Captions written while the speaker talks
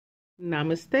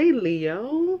Namaste,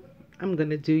 Leo. I'm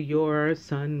going to do your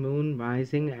sun, moon,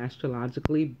 rising,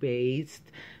 astrologically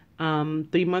based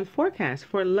 3-month forecast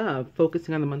for love,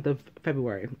 focusing on the month of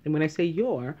February. And when I say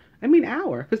your, I mean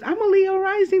our, because I'm a Leo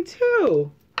rising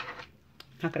too.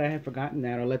 How could I have forgotten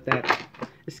that or let that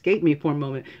escape me for a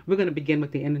moment? We're going to begin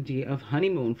with the energy of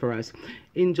honeymoon for us.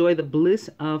 Enjoy the bliss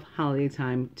of holiday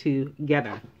time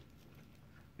together.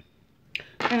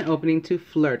 And opening to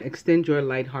flirt. Extend your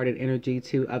lighthearted energy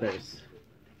to others.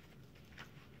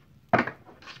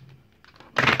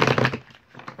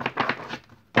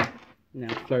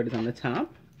 Now flirt is on the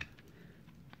top.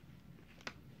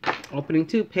 Opening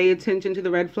to pay attention to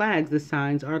the red flags. The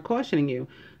signs are cautioning you.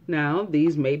 Now,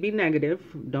 these may be negative.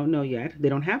 Don't know yet. They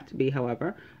don't have to be,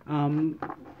 however.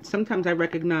 Sometimes I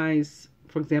recognize,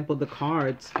 for example, the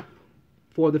cards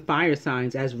for the fire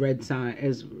signs as red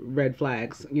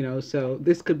flags, you know, so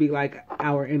this could be like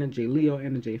our energy, Leo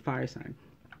energy, fire sign.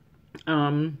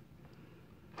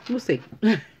 We'll see.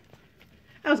 I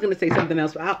was going to say something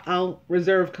else, but I'll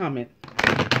reserve comment.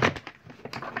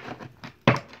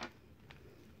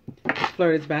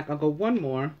 Flirt is back. I'll go one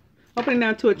more. Opening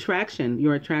now to attraction.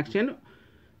 Your attraction.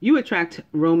 You attract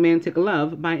romantic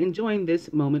love by enjoying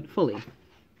this moment fully.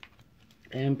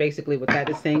 And basically what that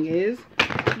is saying is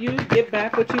you get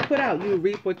back what you put out. You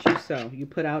reap what you sow. You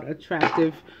put out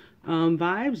attractive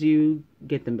vibes, you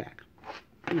get them back.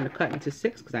 I'm going to cut into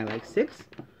 6 because I like 6.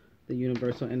 The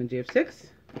universal energy of 6.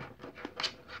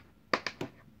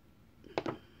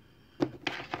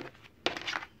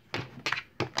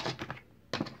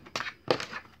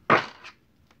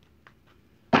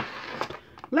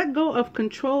 Let go of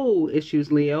control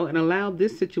issues, Leo, and allow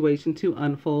this situation to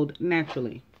unfold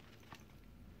naturally.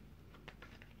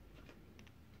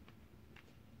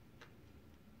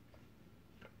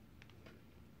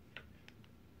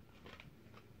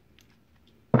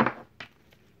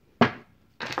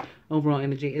 Overall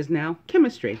energy is now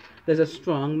chemistry. There's a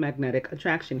strong magnetic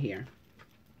attraction here.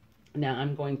 Now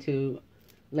I'm going to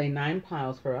lay 9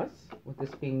 piles for us, with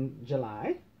this being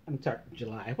July. I'm sorry,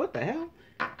 July. What the hell?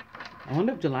 I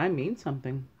wonder if July means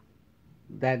something.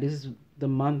 That is the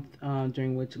month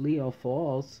during which Leo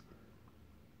falls.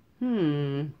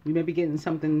 You may be getting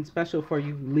something special for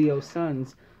you Leo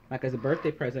sons, like as a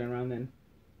birthday present around then.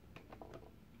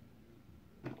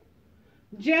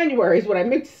 January is what I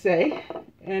meant to say.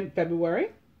 And February.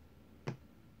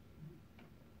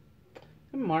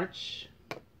 And March.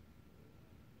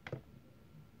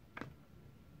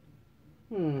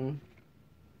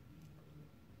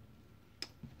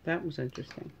 That was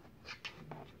interesting.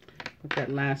 What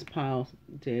that last pile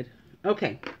did.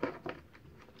 Okay.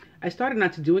 I started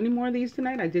not to do any more of these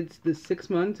tonight. I did the 6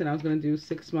 months and I was going to do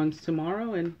 6 months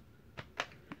tomorrow. And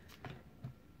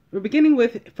we're beginning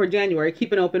with, for January,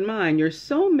 keep an open mind. Your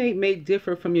soulmate may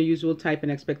differ from your usual type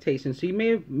and expectations. So you may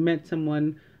have met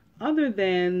someone other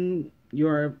than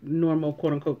your normal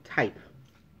quote-unquote type.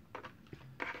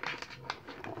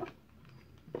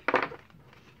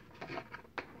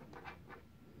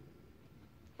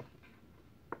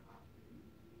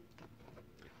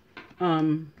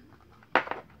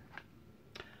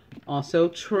 Also,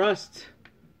 trust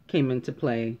came into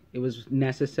play. It was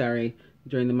necessary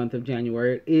during the month of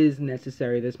January. It is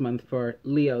necessary this month for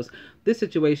Leos. This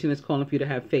situation is calling for you to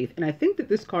have faith. And I think that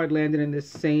this card landed in this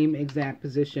same exact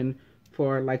position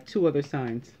for like 2 other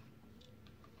signs.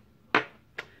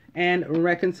 And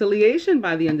reconciliation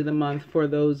by the end of the month for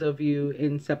those of you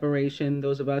in separation,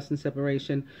 those of us in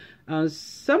separation.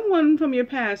 Someone from your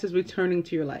past is returning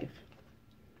to your life.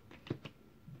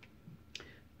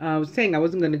 I was saying I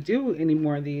wasn't going to do any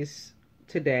more of these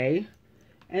today.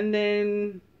 And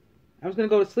then I was going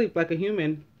to go to sleep like a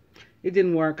human. It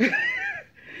didn't work.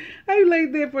 I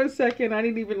laid there for a second. I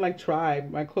didn't even like try.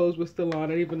 My clothes were still on. I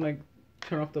didn't even like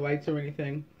turn off the lights or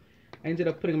anything. I ended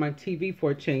up putting on my TV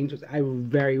for a change, which I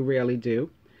very rarely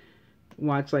do.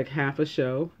 Watch like half a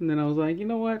show. And then I was like, you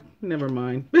know what? Never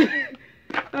mind.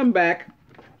 I'm back.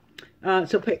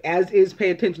 So pay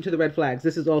attention to the red flags.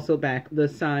 This is also back. The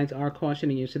signs are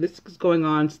cautioning you. So this is going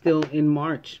on still in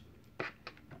March.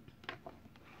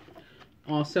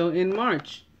 Also in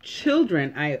March,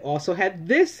 children. I also had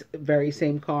this very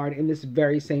same card in this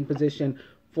very same position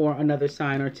for another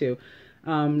sign or 2.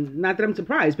 Not that I'm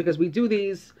surprised, because we do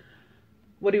these,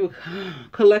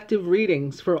 collective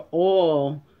readings for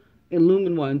all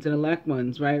Illumined ones and elect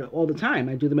ones, right? All the time.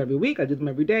 I do them every week. I do them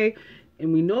every day.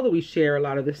 And we know that we share a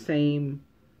lot of the same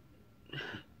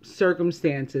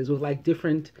circumstances with like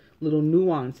different little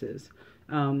nuances.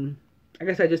 I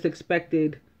guess I just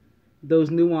expected those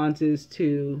nuances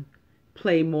to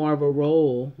play more of a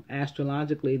role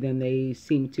astrologically than they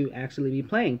seem to actually be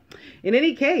playing. In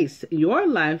any case, your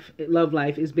love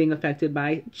life is being affected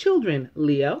by children,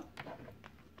 Leo.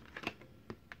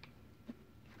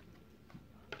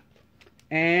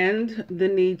 And the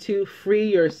need to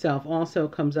free yourself also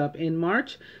comes up in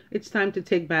March. It's time to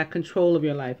take back control of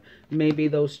your life. Maybe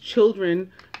those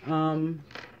children,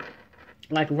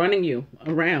 like running you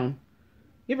around.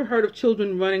 You ever heard of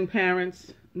children running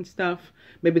parents and stuff?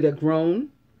 Maybe they're grown,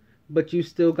 but you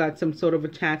still got some sort of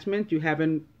attachment. You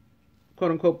haven't,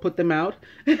 quote unquote, put them out.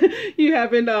 You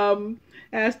haven't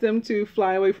asked them to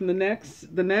fly away from the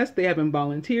nest. They haven't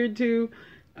volunteered to.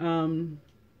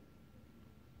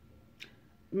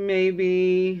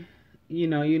 Maybe, you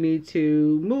need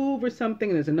to move or something,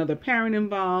 and there's another parent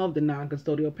involved, a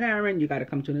non-custodial parent. You got to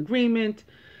come to an agreement.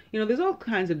 There's all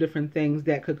kinds of different things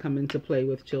that could come into play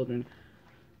with children,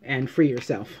 and free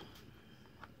yourself.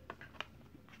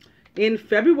 In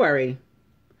February,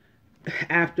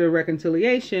 after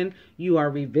reconciliation, you are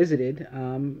revisited,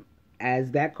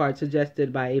 as that card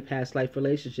suggested, by a past life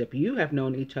relationship. You have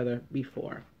known each other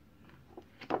before.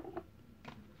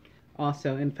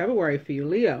 Also in February for you,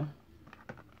 Leo,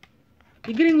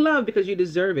 you're getting love because you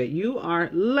deserve it. You are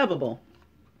lovable.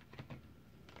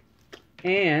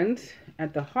 And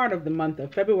at the heart of the month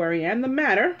of February and the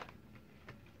matter,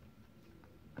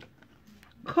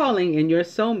 calling in your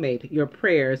soulmate. Your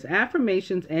prayers,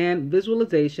 affirmations, and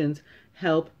visualizations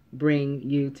help bring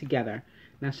you together.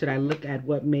 Now, should I look at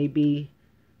what may be,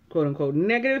 quote unquote,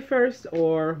 negative first,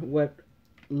 or what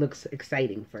looks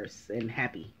exciting first and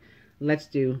happy? Let's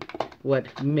do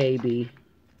what may be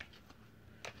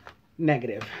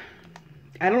negative.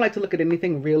 I don't like to look at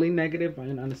anything really negative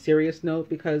on a serious note,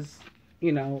 because,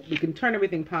 we can turn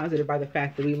everything positive by the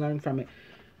fact that we learn from it.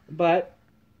 But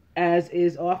as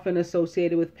is often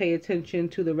associated with pay attention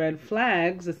to the red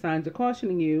flags, the signs are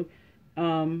cautioning you,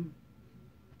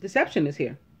 deception is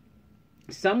here.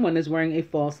 Someone is wearing a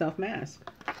false self mask.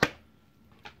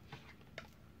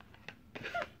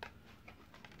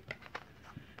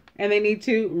 And they need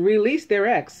to release their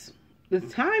ex. The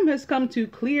time has come to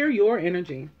clear your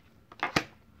energy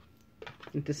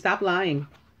and to stop lying.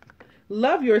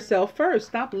 Love yourself first.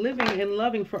 Stop living and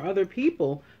loving for other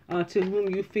people to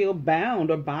whom you feel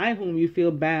bound, or by whom you feel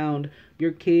bound.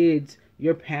 Your kids,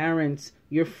 your parents,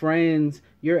 your friends,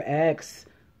 your ex,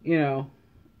 and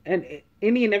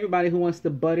any and everybody who wants to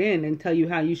butt in and tell you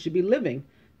how you should be living.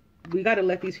 We got to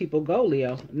let these people go,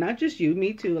 Leo. Not just you,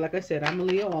 me too. Like I said, I'm a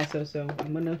Leo also, so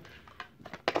I'm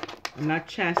not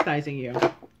chastising you.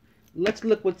 Let's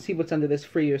see what's under this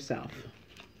free yourself.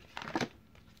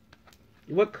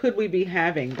 What could we be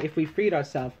having if we freed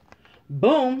ourselves?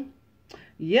 Boom.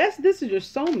 Yes, this is your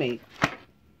soulmate.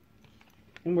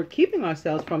 And we're keeping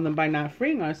ourselves from them by not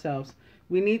freeing ourselves.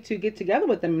 We need to get together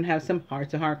with them and have some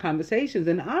heart-to-heart conversations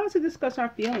and honestly discuss our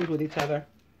feelings with each other.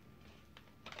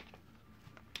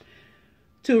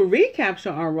 To recapture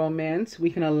our romance,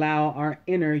 we can allow our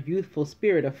inner youthful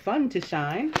spirit of fun to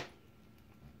shine.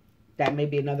 That may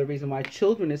be another reason why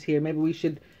children is here. Maybe we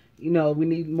should, we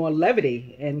need more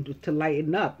levity and to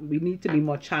lighten up. We need to be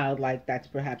more childlike, that's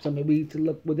perhaps. So maybe we need to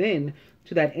look within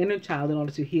to that inner child in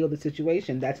order to heal the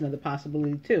situation. That's another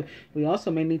possibility too. We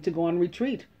also may need to go on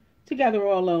retreat, together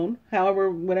or alone. However,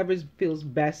 whatever feels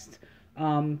best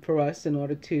for us in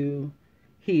order to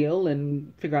heal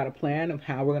and figure out a plan of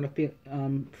how we're going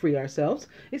to free ourselves.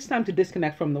 It's time to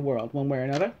disconnect from the world one way or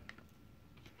another.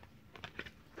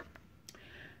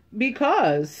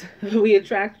 Because we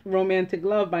attract romantic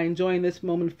love by enjoying this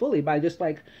moment fully, by just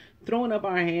like throwing up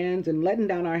our hands and letting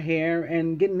down our hair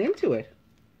and getting into it.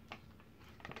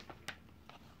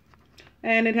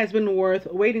 And it has been worth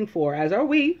waiting for, as are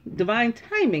we. Divine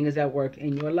timing is at work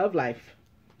in your love life.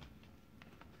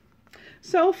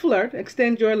 So flirt,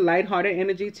 extend your lighthearted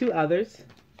energy to others.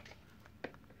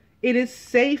 It is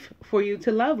safe for you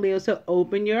to love, Leo, so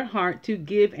open your heart to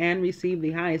give and receive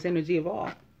the highest energy of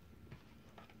all.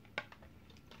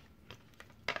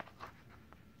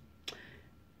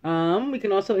 We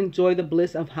can also enjoy the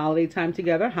bliss of holiday time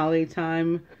together. Holiday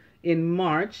time in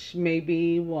March,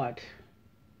 maybe what?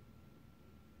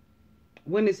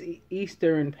 When is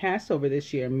Easter and Passover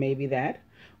this year? Maybe that.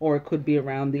 Or it could be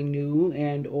around the new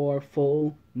and or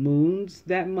full moons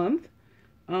that month.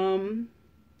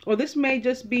 Or this may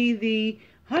just be the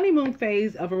honeymoon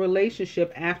phase of a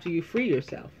relationship after you free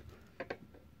yourself.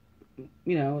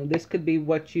 This could be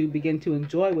what you begin to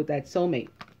enjoy with that soulmate.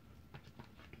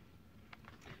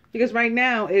 Because right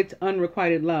now it's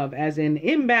unrequited love, as in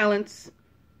imbalance.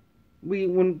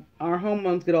 When our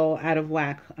hormones get all out of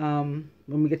whack, when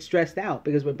we get stressed out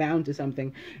because we're bound to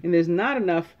something, and there's not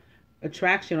enough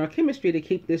attraction or chemistry to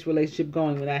keep this relationship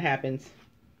going when that happens.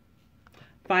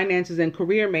 Finances and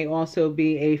career may also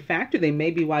be a factor. They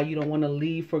may be why you don't want to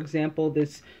leave, for example,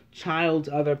 this child's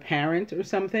other parent or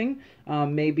something.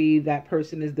 Maybe that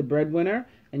person is the breadwinner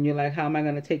and you're like, how am I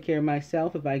going to take care of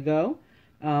myself if I go?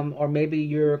 Or maybe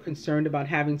you're concerned about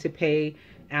having to pay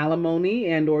alimony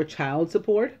and or child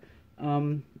support.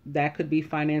 That could be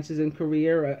finances and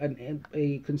career,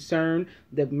 a concern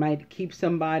that might keep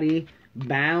somebody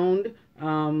bound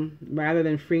rather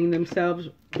than freeing themselves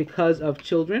because of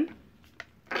children.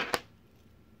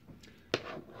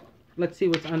 Let's see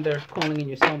what's under calling in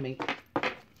your soulmate.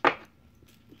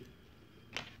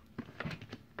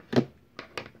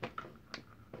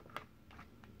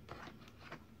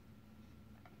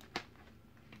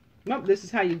 Nope, this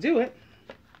is how you do it.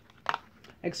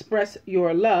 Express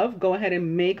your love. Go ahead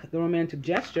and make the romantic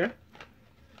gesture.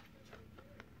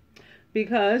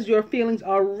 Because your feelings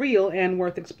are real and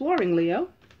worth exploring, Leo.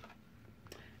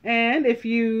 And if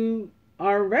you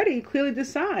are ready, clearly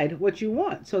decide what you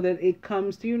want so that it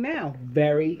comes to you now,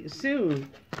 very soon.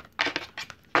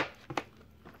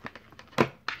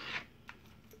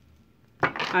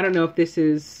 I don't know if this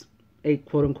is a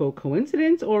quote-unquote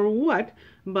coincidence or what,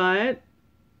 but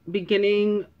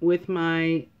beginning with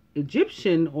my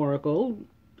Egyptian oracle,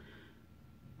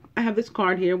 I have this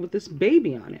card here with this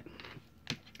baby on it.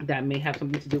 That may have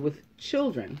something to do with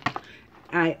children.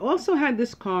 I also had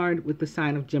this card with the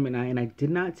sign of Gemini, and I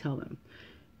did not tell them.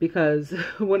 Because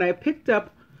when I picked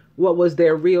up what was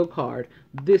their real card,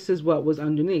 this is what was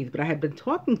underneath. But I had been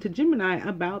talking to Gemini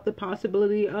about the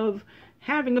possibility of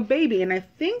having a baby, and I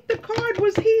think the card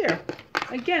was here.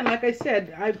 Again, like I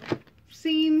said, I've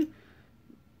seen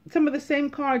some of the same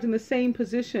cards in the same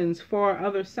positions for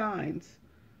other signs.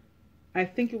 I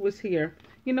think it was here.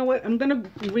 You know what? I'm going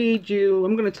to read you.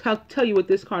 I'm going to tell you what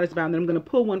this card is about, and then I'm going to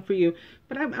pull one for you.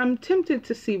 But I'm tempted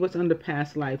to see what's under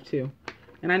past life, too.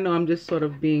 And I know I'm just sort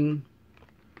of being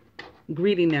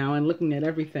greedy now and looking at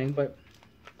everything, but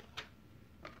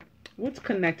what's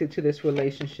connected to this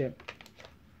relationship?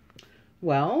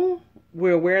 Well,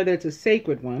 we're aware that it's a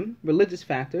sacred one. Religious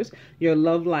factors. Your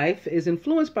love life is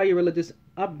influenced by your religious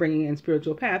upbringing and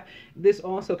spiritual path. This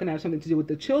also can have something to do with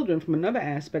the children from another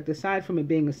aspect, aside from it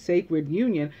being a sacred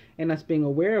union and us being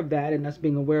aware of that and us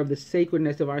being aware of the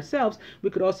sacredness of ourselves. We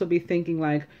could also be thinking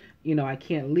like, you know, I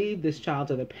can't leave this child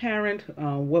to the parent.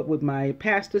 What would my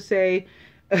pastor say?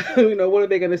 You know, what are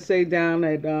they going to say down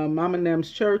at Mama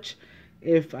Nem's church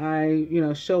if I, you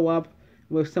know, show up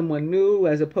with someone new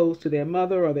as opposed to their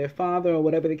mother or their father or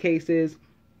whatever the case is?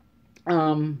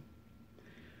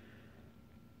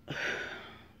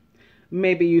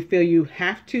 Maybe you feel you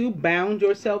have to bound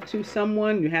yourself to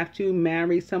someone. You have to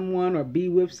marry someone or be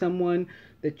with someone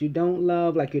that you don't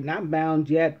love. Like you're not bound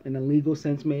yet in a legal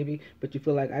sense maybe, but you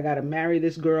feel like I got to marry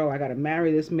this girl. I got to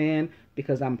marry this man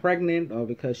because I'm pregnant or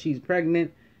because she's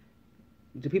pregnant.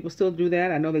 Do people still do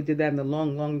that? I know they did that in the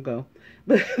long ago.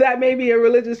 But that may be a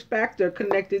religious factor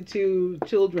connected to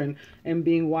children and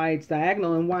being why it's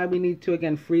diagonal and why we need to,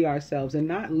 again, free ourselves and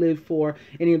not live for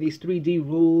any of these 3D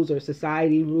rules or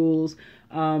society rules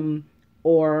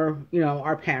or, you know,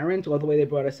 our parents or the way they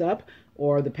brought us up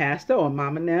or the pastor or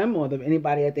mom and them or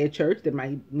anybody at their church that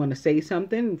might want to say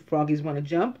something. Froggies want to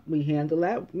jump. We handle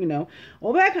that, you know,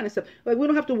 all that kind of stuff. Like we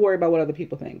don't have to worry about what other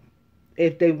people think.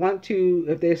 If they want to,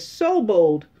 if they're so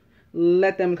bold,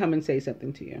 let them come and say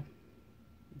something to you.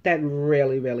 That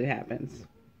rarely happens.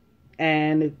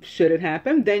 And should it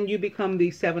happen, then you become the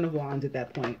Seven of Wands at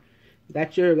that point.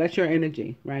 That's your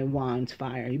energy, right? Wands,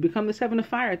 fire. You become the Seven of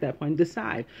Fire at that point.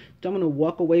 Decide. Do I want to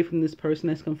walk away from this person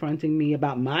that's confronting me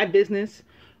about my business,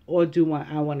 or do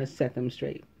I want to set them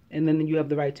straight? And then you have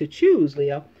the right to choose,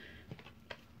 Leo.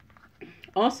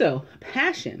 Also,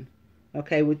 passion,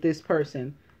 okay, with this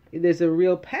person. There's a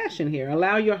real passion here.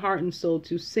 Allow your heart and soul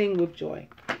to sing with joy.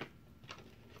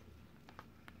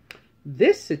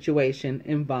 This situation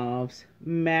involves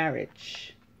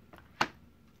marriage.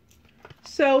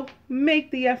 So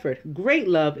make the effort. Great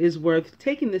love is worth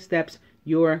taking the steps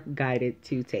you're guided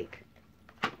to take.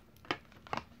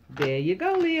 There you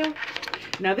go, Leo.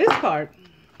 Now this card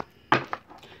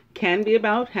can be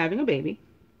about having a baby,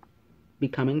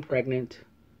 becoming pregnant,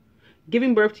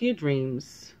 giving birth to your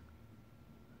dreams,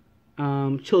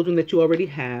 children that you already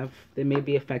have that may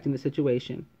be affecting the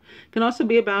situation. Can also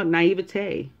be about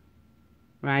naivete,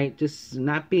 right? Just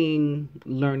not being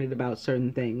learned about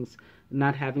certain things,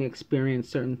 not having experienced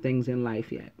certain things in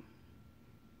life yet,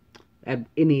 at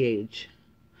any age.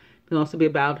 Can also be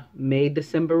about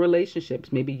May-December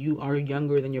relationships. Maybe you are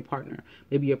younger than your partner.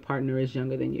 Maybe your partner is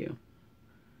younger than you.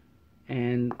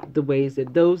 And the ways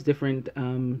that those different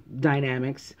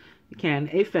dynamics can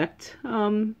affect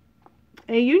a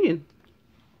union.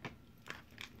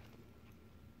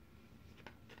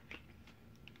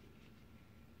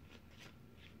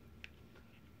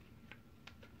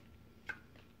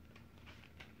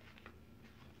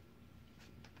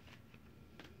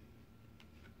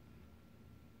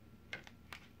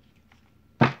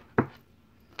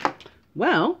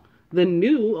 Well, the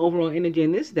new overall energy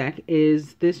in this deck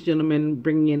is this gentleman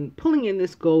pulling in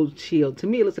this gold shield. To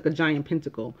me, it looks like a giant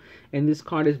pentacle. And this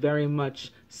card is very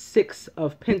much 6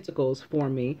 of Pentacles for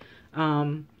me.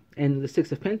 And the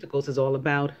 6 of Pentacles is all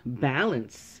about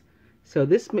balance. So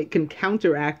this can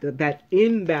counteract that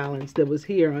imbalance that was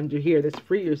here under here, this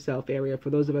free yourself area for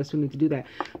those of us who need to do that.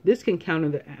 This can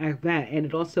counteract that. And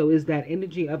it also is that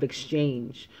energy of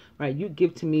exchange, right? You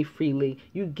give to me freely.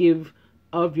 You give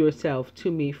of yourself to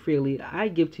me freely. I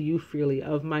give to you freely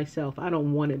of myself. I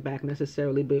don't want it back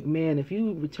necessarily, but man, if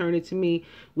you return it to me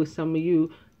with some of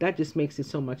you, that just makes it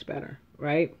so much better,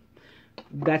 right?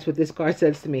 That's what this card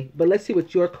says to me. But let's see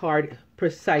what your card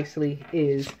precisely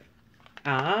is.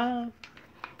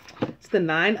 It's the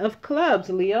 9 of Clubs,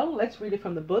 Leo. Let's read it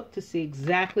from the book to see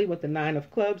exactly what the 9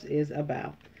 of Clubs is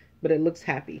about. But it looks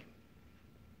happy.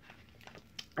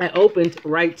 I opened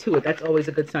right to it. That's always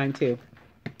a good sign too.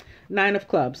 9 of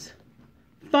Clubs.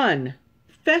 Fun.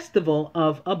 Festival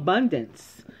of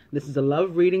abundance. This is a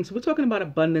love reading. So we're talking about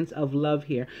abundance of love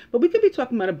here. But we could be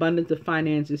talking about abundance of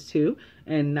finances too.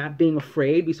 And not being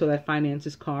afraid. We saw that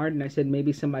finances card. And I said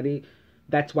maybe somebody,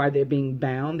 that's why they're being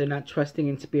bound. They're not trusting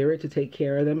in spirit to take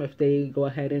care of them if they go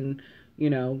ahead and, you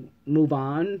know, move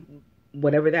on.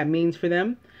 Whatever that means for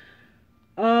them.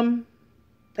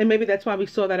 And maybe that's why we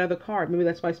saw that other card. Maybe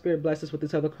that's why Spirit blessed us with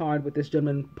this other card, with this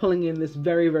gentleman pulling in this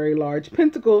very, very large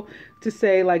pentacle to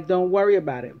say, like, don't worry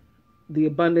about it. The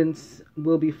abundance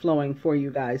will be flowing for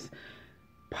you guys.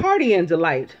 Party and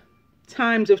delight.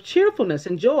 Times of cheerfulness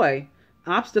and joy.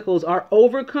 Obstacles are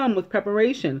overcome with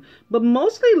preparation, but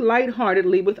mostly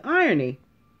lightheartedly with irony.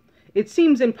 It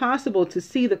seems impossible to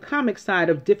see the comic side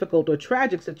of difficult or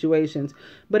tragic situations,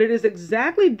 but it is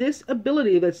exactly this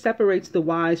ability that separates the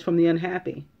wise from the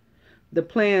unhappy. The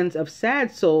plans of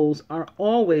sad souls are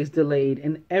always delayed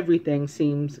and everything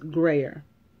seems grayer.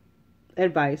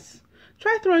 Advice.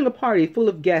 Try throwing a party full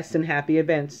of guests and happy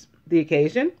events. The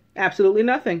occasion? Absolutely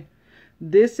nothing.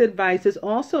 This advice is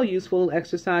also useful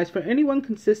exercise for anyone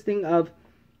consisting of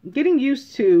getting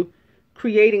used to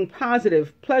creating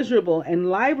positive, pleasurable, and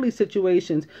lively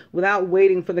situations without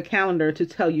waiting for the calendar to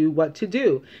tell you what to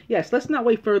do. Yes, let's not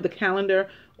wait for the calendar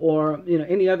or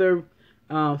any other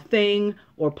thing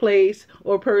or place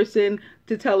or person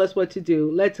to tell us what to do.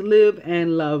 Let's live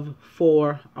and love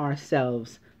for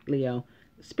ourselves, Leo.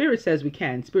 Spirit says we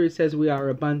can. Spirit says we are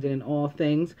abundant in all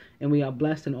things and we are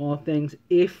blessed in all things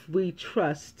if we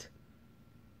trust,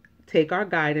 take our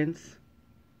guidance,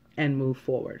 and move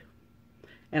forward.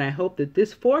 And I hope that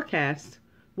this forecast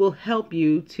will help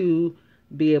you to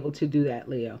be able to do that,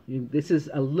 Leo. This is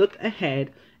a look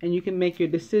ahead, and you can make your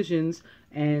decisions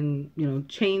and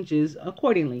changes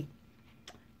accordingly.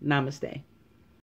 Namaste.